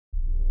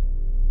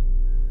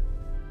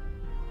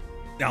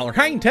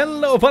Alright,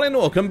 hello everyone and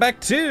welcome back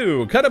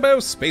to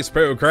Kottabos Space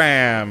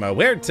Program,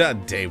 where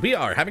today we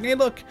are having a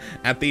look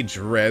at the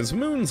Dres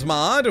Moons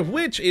Mod,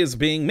 which is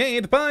being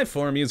made by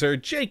forum user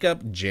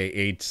Jacob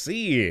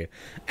JHC.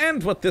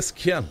 And what this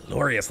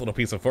glorious little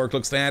piece of work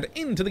looks to add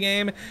into the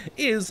game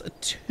is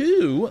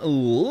two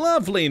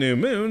lovely new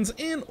moons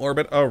in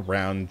orbit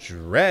around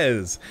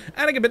Dres,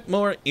 adding a bit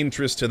more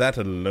interest to that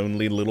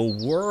lonely little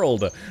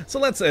world. So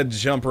let's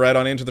jump right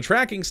on into the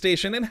tracking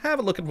station and have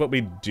a look at what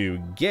we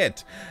do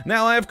get.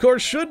 Now, I of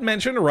course should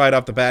mention right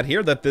off the bat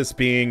here that this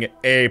being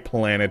a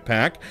planet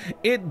pack,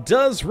 it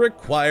does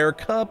require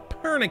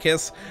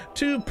Copernicus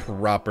to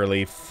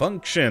properly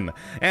function.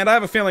 And I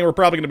have a feeling we're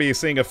probably going to be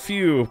seeing a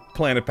few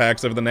planet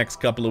packs over the next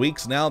couple of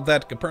weeks now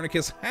that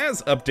Copernicus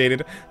has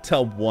updated to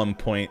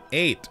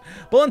 1.8.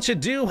 But once you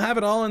do have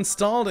it all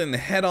installed and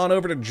head on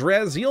over to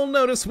Dres, you'll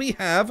notice we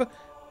have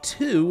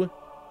two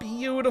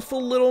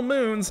beautiful little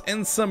moons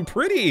and some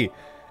pretty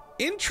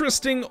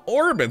interesting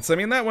orbits. I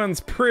mean, that one's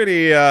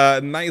pretty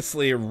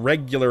nicely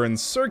regular and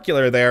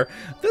circular there.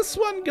 This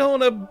one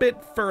going a bit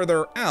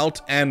further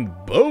out, and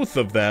both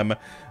of them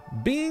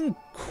being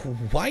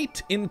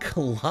quite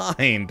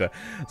inclined.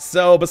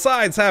 So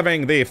besides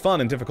having the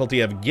fun and difficulty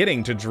of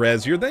getting to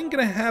Dres, you're then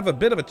going to have a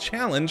bit of a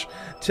challenge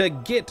to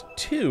get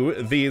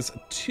to these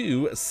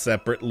two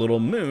separate little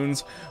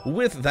moons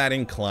with that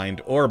inclined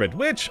orbit,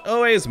 which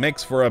always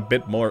makes for a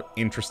bit more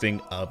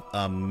interesting of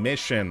a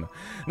mission.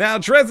 Now,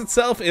 Dres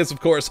itself is of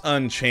course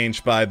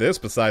unchanged by this,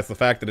 besides the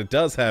fact that it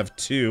does have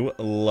two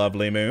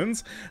lovely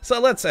moons.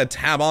 So let's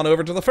tab on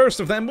over to the first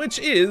of them, which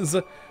is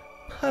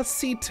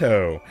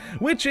Pasito,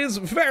 which is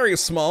very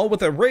small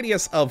with a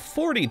radius of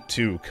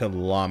 42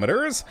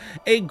 kilometers,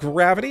 a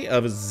gravity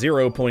of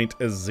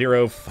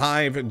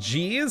 0.05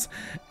 Gs,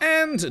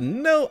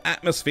 and no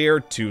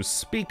atmosphere to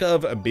speak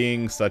of,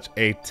 being such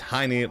a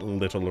tiny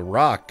little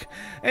rock.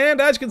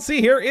 And as you can see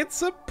here,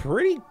 it's a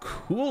pretty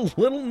cool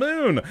little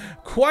moon.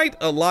 Quite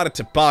a lot of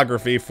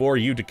topography for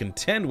you to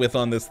contend with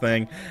on this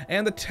thing,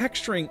 and the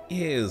texturing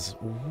is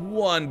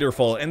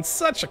wonderful, and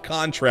such a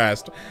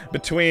contrast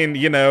between,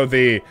 you know,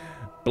 the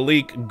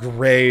bleak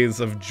grays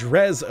of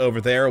Dres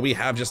over there. We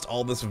have just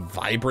all this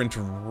vibrant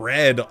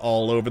red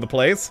all over the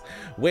place,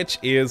 which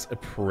is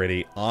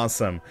pretty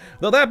awesome.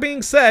 Though that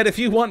being said, if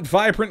you want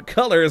vibrant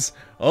colors,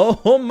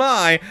 oh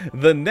my,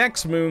 the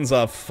next moon's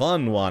a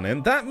fun one,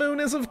 and that moon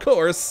is of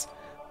course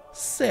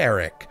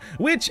Sarek,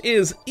 which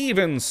is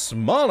even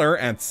smaller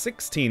at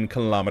 16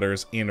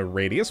 kilometers in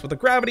radius with a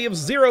gravity of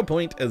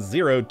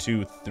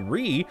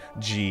 0.023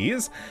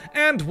 Gs,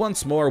 and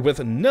once more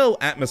with no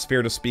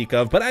atmosphere to speak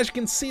of, but as you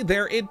can see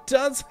there, it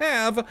does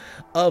have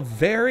a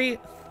very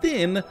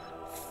thin,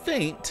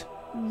 faint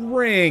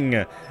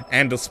ring.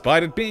 And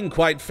despite it being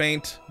quite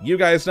faint, you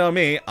guys know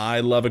me, I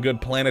love a good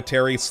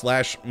planetary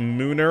slash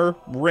mooner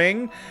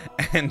ring,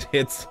 and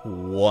it's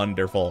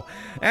wonderful.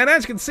 And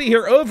as you can see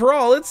here,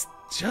 overall, it's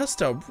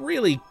just a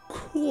really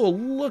cool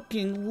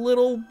looking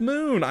little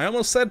moon. I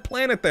almost said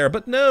planet there,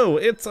 but no,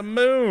 it's a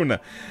moon.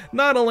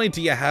 Not only do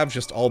you have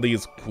just all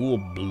these cool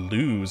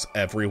blues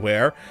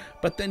everywhere,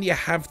 but then you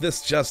have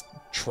this just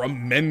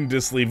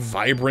tremendously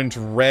vibrant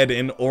red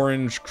and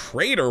orange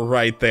crater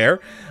right there.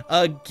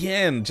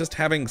 Again, just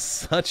having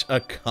such a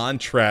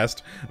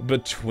contrast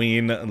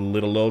between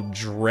little old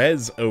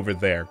Dres over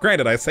there.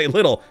 Granted, I say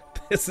little,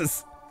 this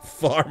is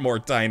far more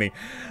tiny.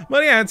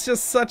 But yeah, it's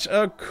just such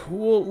a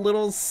cool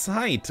little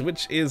sight,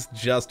 which is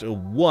just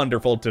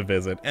wonderful to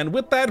visit. And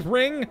with that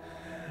ring,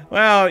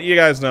 well, you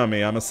guys know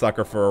me, I'm a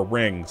sucker for a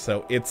ring,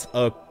 so it's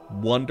a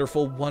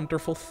wonderful,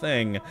 wonderful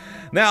thing.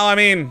 Now, I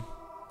mean,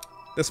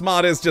 this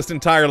mod is just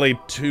entirely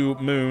two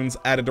moons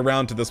added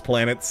around to this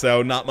planet,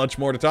 so not much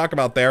more to talk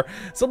about there.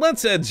 So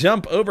let's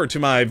jump over to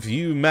my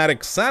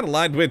Viewmatic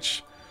satellite,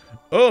 which,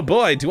 oh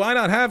boy, do I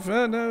not have,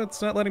 no,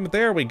 it's not letting me,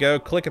 there we go,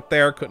 click it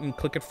there, couldn't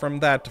click it from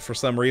that for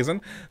some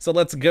reason. So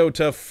let's go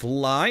to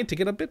fly to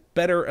get a bit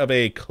better of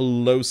a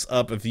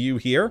close-up view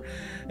here.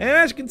 And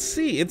as you can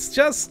see, it's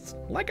just,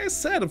 like I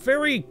said, a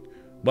very,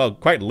 well,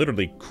 quite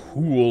literally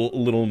cool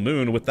little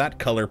moon with that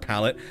color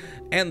palette.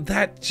 And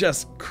that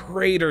just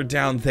crater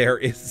down there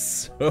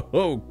is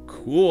so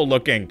cool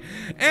looking.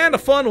 And a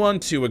fun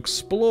one to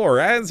explore.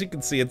 As you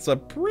can see, it's a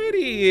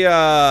pretty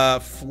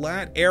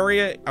flat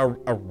area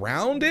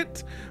around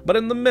it, but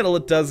in the middle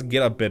it does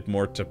get a bit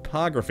more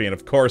topography. And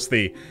of course,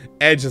 the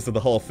edges of the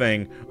whole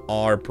thing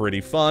are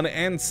pretty fun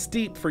and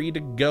steep for you to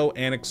go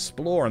and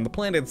explore. And the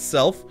planet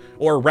itself,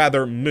 or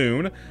rather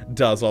moon,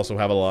 does also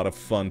have a lot of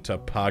fun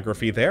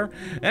topography there.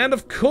 And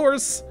of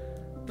course,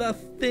 the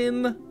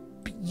thin,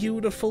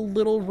 beautiful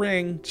little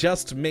ring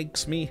just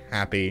makes me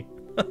happy.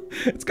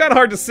 It's kind of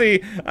hard to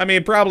see. I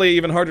mean, probably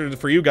even harder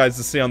for you guys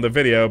to see on the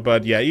video,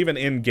 but yeah, even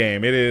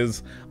in-game, it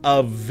is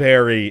a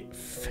very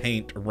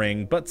faint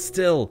ring, but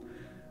still,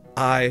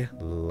 I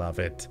love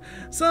it.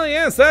 So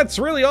yes, that's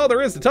really all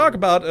there is to talk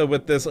about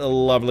with this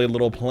lovely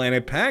little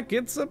planet pack.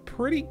 It's a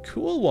pretty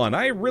cool one.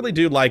 I really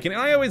do like it,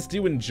 and I always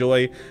do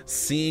enjoy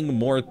seeing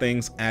more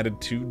things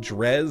added to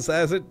Dres,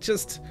 as it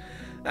just,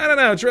 I don't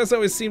know, Dres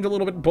always seemed a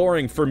little bit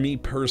boring for me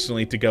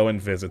personally to go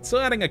and visit, so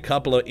adding a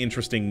couple of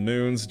interesting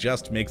moons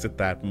just makes it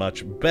that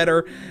much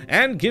better,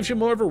 and gives you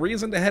more of a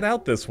reason to head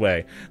out this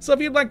way. So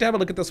if you'd like to have a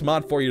look at this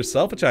mod for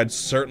yourself, which I'd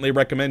certainly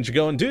recommend you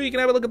go and do, you can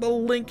have a look at the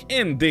link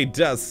in the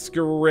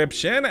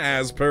description,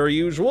 as per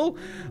usual.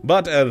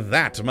 But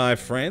that, my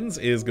friends,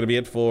 is going to be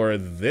it for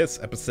this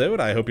episode.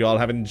 I hope you all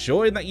have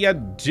enjoyed, that you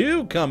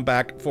do come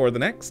back for the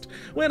next,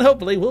 when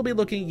hopefully we'll be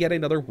looking at yet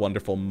another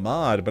wonderful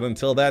mod. But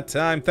until that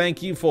time,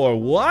 thank you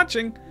for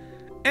watching,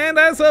 and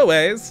as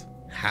always,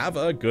 have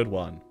a good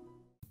one.